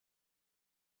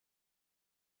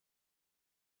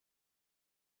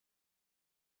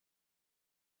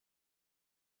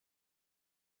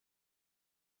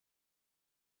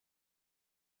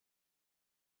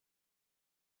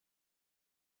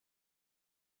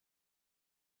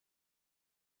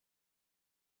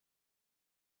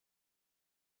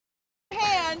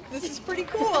This is pretty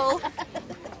cool.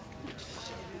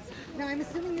 Now I'm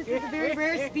assuming this is a very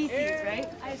rare species, right?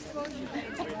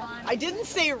 I didn't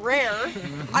say rare.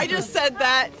 I just said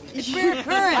that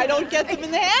I don't get them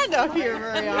in the hand up here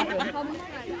very often.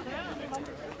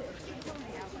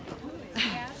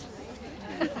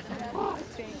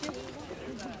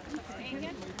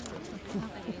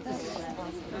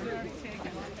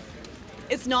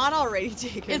 It's not already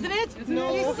taken. Isn't it? No.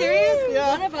 Are you serious?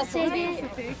 Yeah. One of us will be.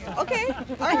 Okay,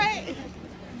 all right.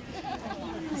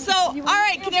 So, all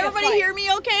right, can everybody hear me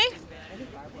okay?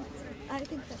 I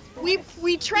think that's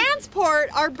We transport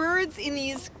our birds in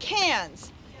these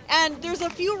cans, and there's a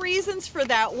few reasons for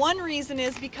that. One reason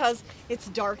is because it's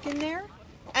dark in there,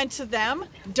 and to them,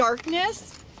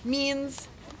 darkness means,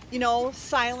 you know,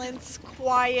 silence,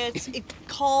 quiet, it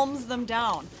calms them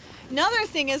down. Another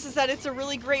thing is that it's a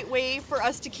really great way for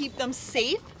us to keep them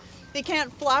safe. They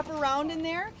can't flap around in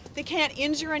there, they can't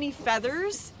injure any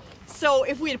feathers. So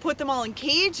if we had put them all in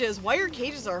cages, wire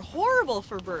cages are horrible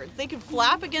for birds. They can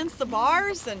flap against the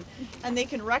bars and they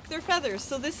can wreck their feathers.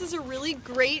 So this is a really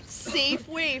great, safe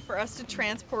way for us to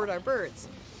transport our birds.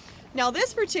 Now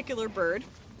this particular bird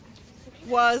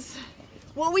was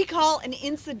what we call an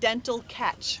incidental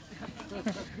catch.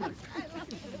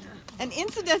 An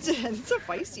incidental, it's a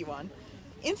feisty one.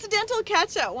 Incidental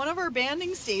catch at one of our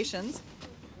banding stations.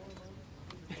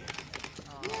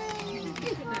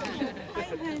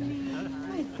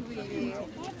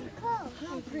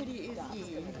 How pretty is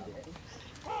he?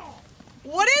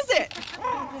 What is it?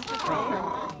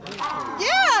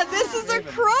 Yeah, this is a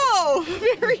crow.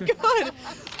 Very good.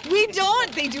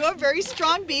 They do have very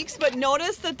strong beaks, but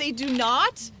notice that they do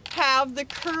not have the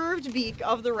curved beak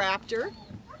of the raptor.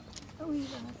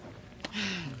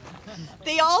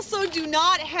 They also do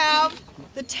not have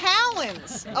the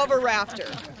talons of a raptor.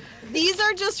 These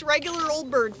are just regular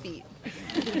old bird feet.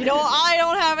 You know, I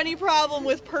don't have any problem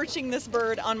with perching this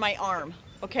bird on my arm,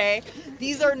 okay?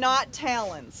 These are not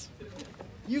talons.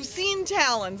 You've seen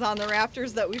talons on the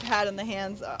raptors that we've had in the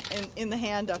hands in the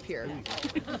hand up here.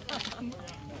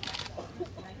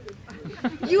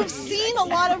 You've seen a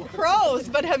lot of crows,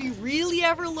 but have you really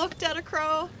ever looked at a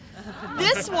crow?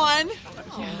 This one,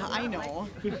 yeah, I know.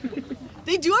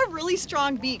 They do have really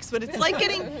strong beaks, but it's like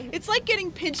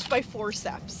getting pinched by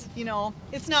forceps, you know?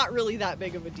 It's not really that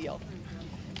big of a deal.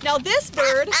 Now this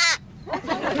bird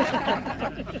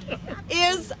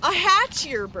is a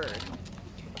hatchier bird.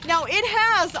 Now it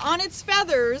has on its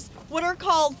feathers what are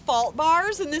called fault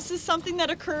bars, and this is something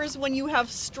that occurs when you have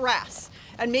stress.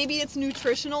 And maybe it's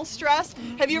nutritional stress.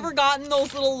 Have you ever gotten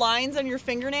those little lines on your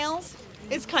fingernails?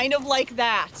 It's kind of like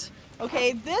that.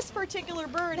 Okay, this particular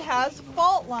bird has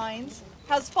fault lines,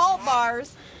 has fault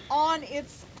bars on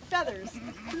its feathers.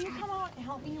 Can you come out and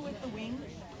help me with the wing?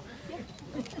 Yeah.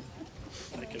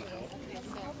 I can help.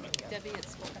 Debbie,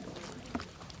 it's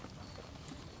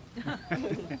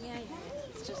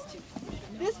it's just too.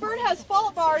 This bird has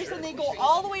fault bars and they go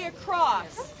all the way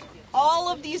across all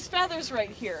of these feathers right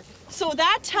here. So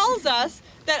that tells us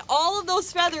that all of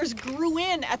those feathers grew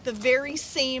in at the very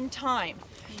same time.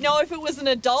 Now, if it was an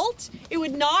adult, it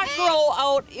would not grow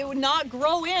out, it would not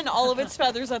grow in all of its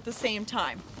feathers at the same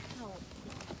time.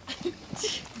 It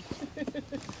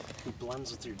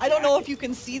blends with your I don't know if you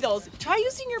can see those. Try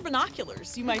using your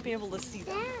binoculars. You might be able to see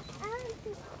them.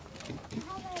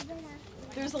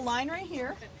 There's a line right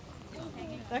here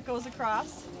that goes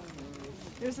across.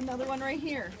 There's another one right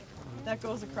here that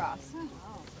goes across.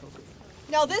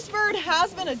 Now this bird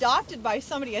has been adopted by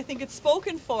somebody. I think it's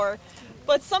spoken for.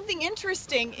 But something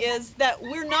interesting is that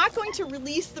we're not going to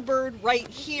release the bird right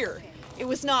here. It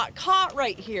was not caught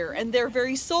right here, and they're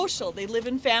very social. They live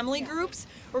in family groups.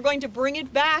 We're going to bring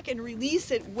it back and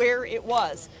release it where it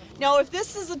was. Now, if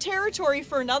this is a territory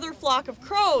for another flock of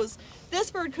crows, this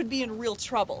bird could be in real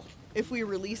trouble if we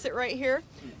release it right here.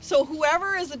 So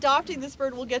whoever is adopting this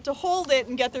bird will get to hold it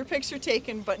and get their picture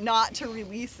taken, but not to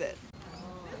release it.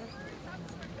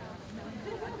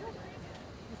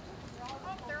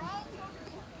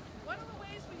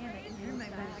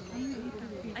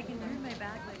 I can turn my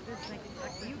back like this and I can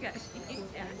talk to you guys.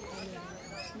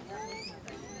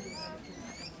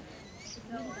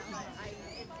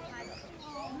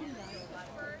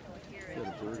 Got a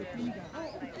bird up there.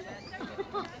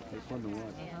 It's fun to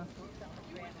watch.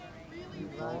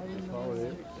 Follow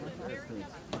it.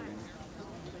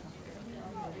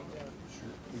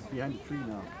 He's behind the tree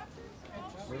now.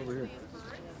 Right over here.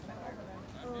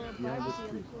 Behind this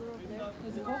tree.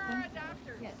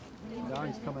 Now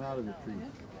he's coming out of the tree.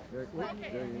 There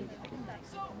he is.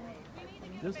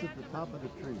 Just at the top of the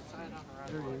tree.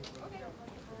 There it is.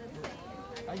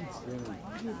 I can stand it.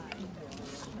 Behind it.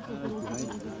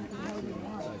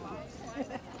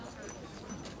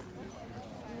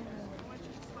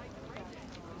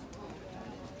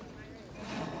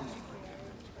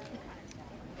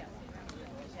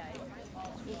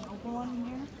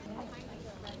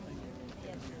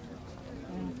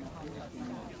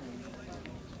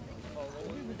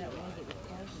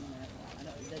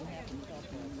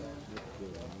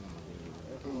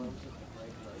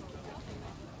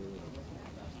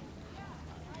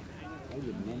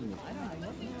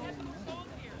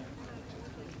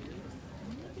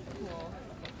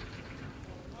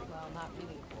 Well, not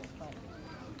really cool, but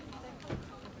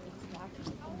it's doctors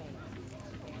for me.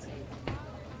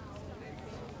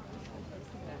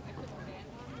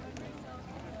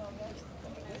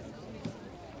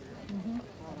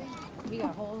 We got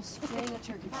a whole string of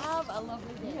turkeys. Have a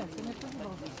lovely day. Yes, and it's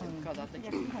because I think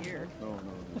you'll be here. No, no.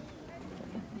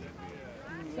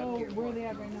 So where are they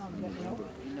at right now? Do you know?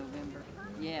 In November.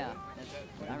 Yeah,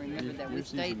 I remember that we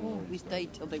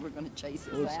stayed till they were going to chase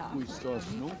us out. We saw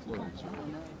snow flurries. I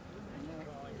know.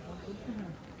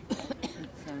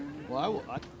 Well,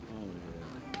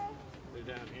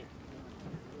 They're down here.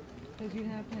 Because you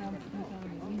have to have some kind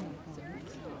of email.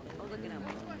 Oh, look at them.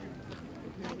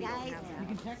 Hi guys. You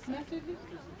can text message it?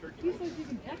 He says you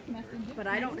can text message it. But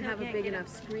I don't have a big enough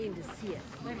screen to see it.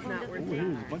 It's not worth oh, it.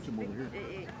 here's a bunch of them over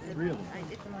here. 3 of them.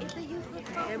 It's a useless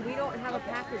And we don't have a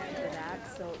package for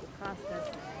that, so it would cost us.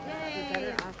 You're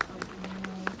better off.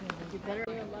 You're better.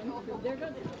 There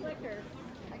goes the clicker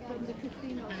from the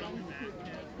casino.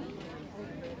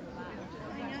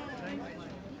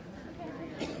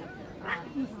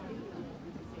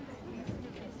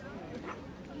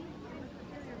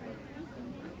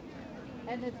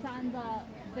 And it's on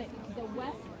the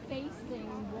west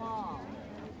facing wall.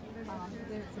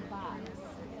 There's a box.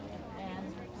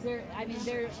 And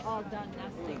they're all done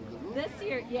nesting.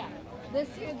 This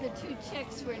year the 2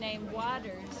 chicks were named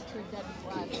Waters for Debbie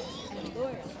Waters and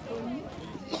Laura.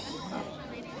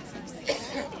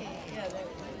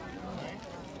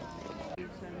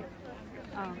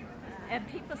 And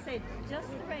people say just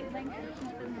the right length to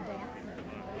keep in the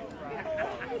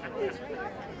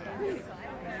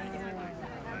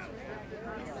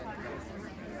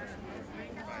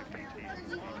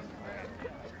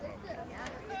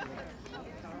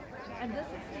And this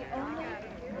is the only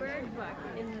bird book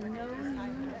in the known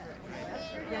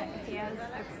that has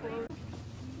a quote.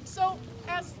 So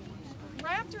as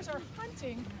raptors are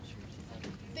hunting,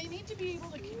 they need to be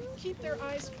able to keep their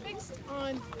eyes fixed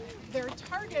on their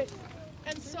target.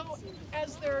 And so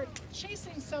as they're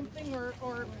chasing something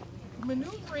or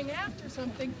maneuvering after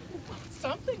something,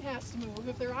 something has to move.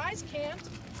 If their eyes can't,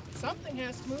 something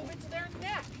has to move. It's their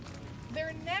neck.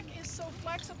 Their neck is so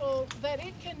flexible that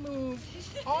it can move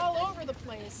all over the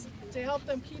place to help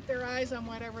them keep their eyes on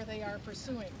whatever they are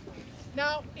pursuing.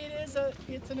 Now, it's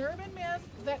an urban myth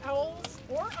that owls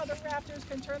or other raptors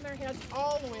can turn their heads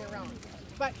all the way around,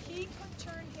 but he could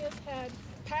turn his head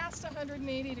past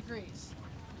 180 degrees.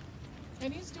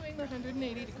 And he's doing the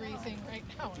 180-degree thing right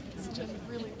now, and it's just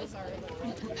really bizarre.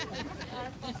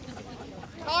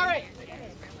 All right,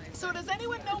 so does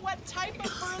anyone know what type of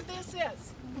bird this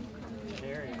is?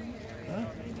 Huh?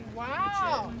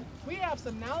 Wow, we have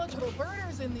some knowledgeable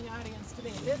birders in the audience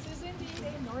today. This is indeed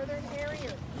a northern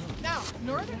harrier. Now,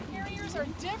 northern harriers are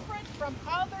different from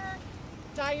other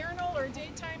diurnal or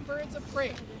daytime birds of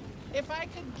prey. If I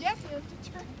could get him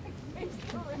to turn his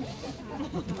face around.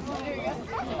 There you go.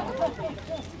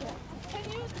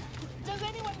 Does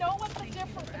anyone know what the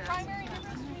primary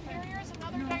difference between harriers and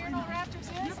other diurnal raptors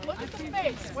is? Look at the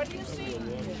face. What do you see?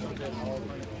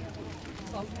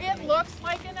 It looks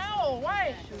like an owl.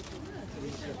 Why?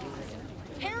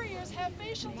 Harriers have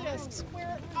facial discs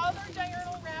where other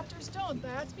diurnal raptors don't.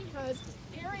 That's because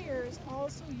harriers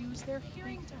also use their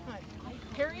hearing to hunt.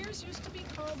 Harriers used to be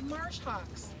called marsh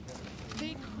hawks.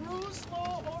 They cruise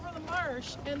low over the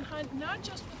marsh and hunt not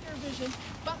just with their vision,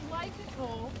 but like an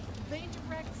owl, they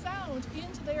direct sound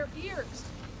into their ears.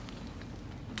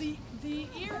 The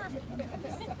ear...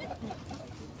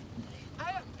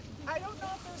 I don't know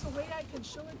if there's a way I can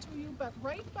show it to you, but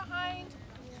right behind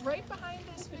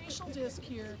this facial disc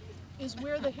here is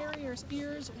where the harrier's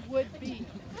ears would be.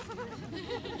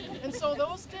 And so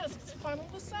those discs funnel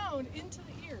the sound into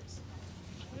the ears.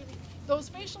 Those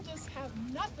facial discs have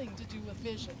nothing to do with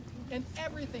vision and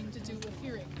everything to do with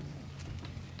hearing.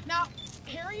 Now,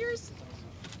 harriers,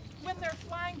 when they're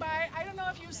flying by, I don't know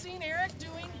if you've seen Eric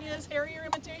doing his harrier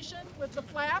imitation with the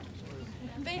flap.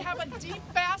 They have a deep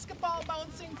basketball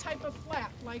bouncing type of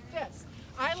flap like this.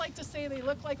 I like to say they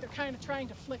look like they're kind of trying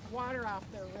to flick water off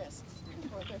their wrists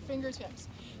or their fingertips.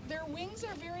 Their wings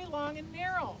are very long and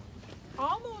narrow,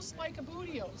 almost like a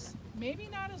booteo's. Maybe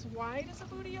not as wide as a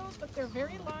booteo's, but they're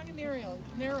very long and narrow.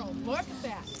 Look at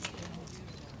that.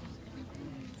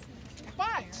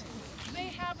 But they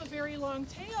have a very long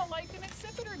tail like an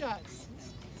accipiter does.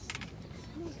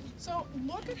 So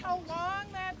look at how long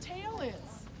that tail is.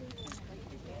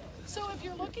 So if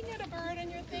you're looking at a bird and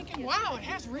you're thinking, wow, it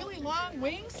has really long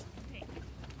wings,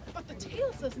 but the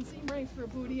tail doesn't seem right for a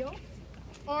booteo,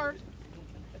 or,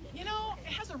 you know,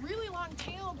 it has a really long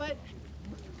tail, but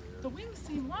the wings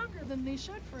seem longer than they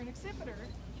should for an accipiter,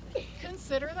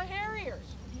 consider the harrier.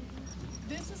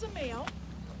 This is a male.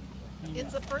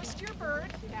 It's a first-year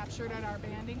bird captured at our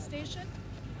banding station.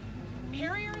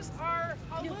 Harriers are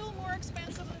a little more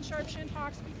expensive than sharp-shinned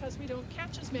hawks because we don't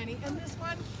catch as many, and this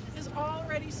one is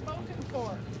already spoken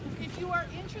for. If you are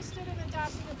interested in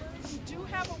adopting a bird, you do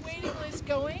have a waiting list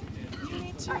going. You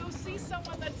need to see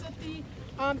someone that's at the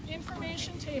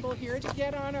information table here to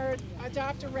get on our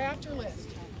Adopt a Raptor list.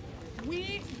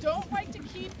 We don't like to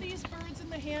keep these birds in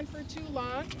the hand for too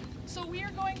long, so we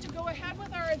are going to go ahead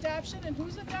with our adoption. And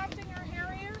who's adopting our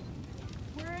harrier?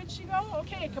 Where did she go?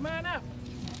 Okay, come on up.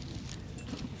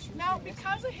 Now,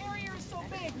 because a harrier is so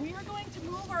big, we are going to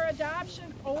move our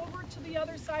adoption over to the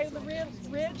other side of the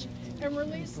ridge and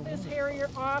release this harrier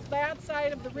off that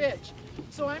side of the ridge.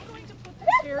 So I'm going to put this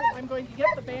here, I'm going to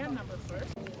get the band number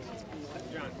first.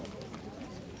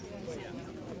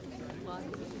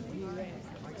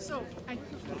 So,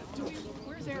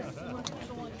 where's Eric?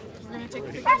 We're going to take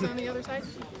the pictures on the other side?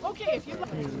 Okay, if you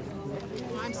like.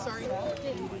 I'm sorry.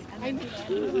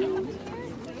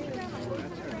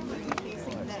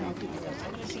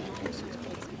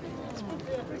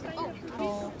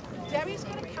 Debbie's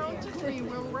going to count to 3,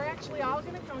 where we're actually all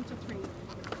going to count to 3.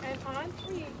 And on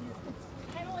 3,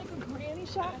 it's kind of like a granny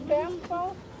shot in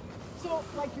basketball. So,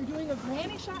 like you're doing a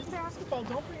granny shot in basketball,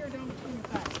 don't bring her down between your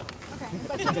thighs. Okay.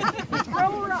 But just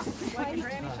throw her up like a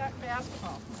granny shot in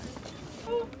basketball.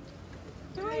 2,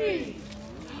 3.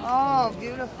 Oh,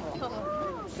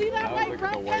 beautiful. See that white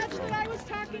front patch that I was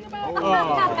talking about? Oh.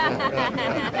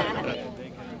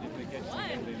 1,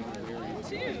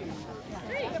 2,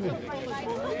 3.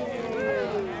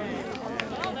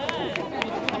 Well done.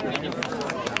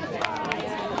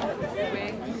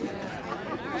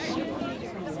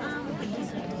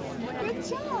 Good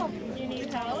job. You need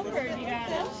help or do you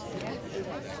have it?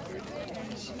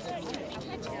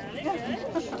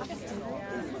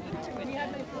 We had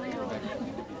my 4-year-old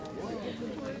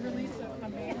release a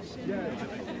man.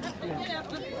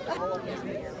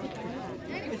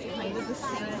 It's kind of the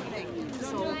same thing.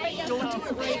 So don't do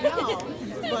it right now,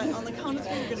 but on the count of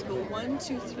 3, you're going to go 1,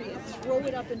 2, 3, and throw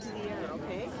it up into the air,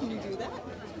 okay? Can you do that?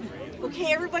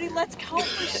 Okay, everybody, let's count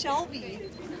for Shelby.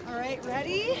 All right,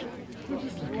 ready?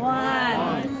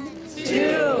 1,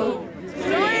 2,